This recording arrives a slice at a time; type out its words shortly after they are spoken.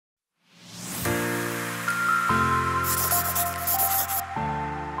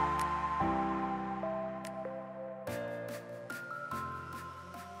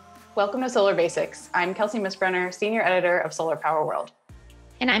Welcome to Solar Basics. I'm Kelsey Misbrenner, Senior Editor of Solar Power World.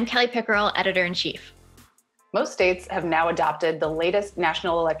 And I'm Kelly Pickerel, Editor-in-Chief. Most states have now adopted the latest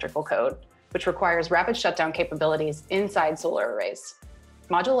National Electrical Code, which requires rapid shutdown capabilities inside solar arrays.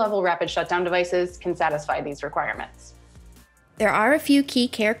 Module-level rapid shutdown devices can satisfy these requirements. There are a few key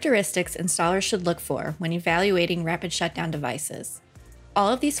characteristics installers should look for when evaluating rapid shutdown devices. All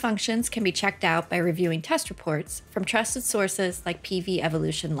of these functions can be checked out by reviewing test reports from trusted sources like PV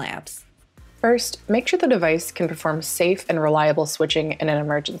Evolution Labs. First, make sure the device can perform safe and reliable switching in an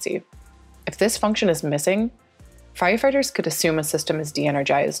emergency. If this function is missing, firefighters could assume a system is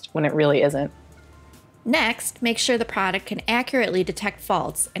de-energized when it really isn't. Next, make sure the product can accurately detect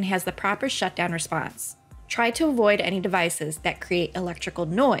faults and has the proper shutdown response. Try to avoid any devices that create electrical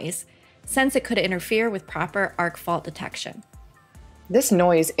noise, since it could interfere with proper arc fault detection. This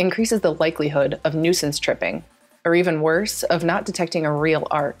noise increases the likelihood of nuisance tripping, or even worse, of not detecting a real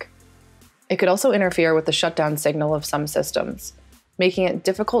arc. It could also interfere with the shutdown signal of some systems, making it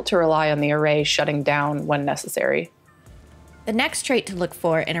difficult to rely on the array shutting down when necessary. The next trait to look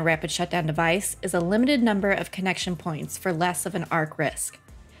for in a rapid shutdown device is a limited number of connection points for less of an arc risk.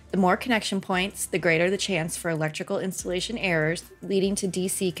 The more connection points, the greater the chance for electrical installation errors leading to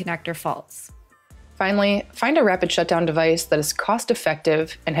DC connector faults. Finally, find a rapid shutdown device that is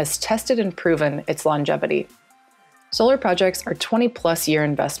cost-effective and has tested and proven its longevity. Solar projects are 20-plus year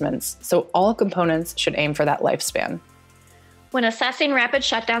investments, so all components should aim for that lifespan. When assessing rapid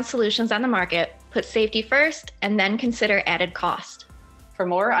shutdown solutions on the market, put safety first and then consider added cost. For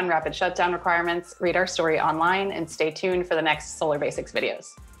more on rapid shutdown requirements, read our story online and stay tuned for the next Solar Basics videos.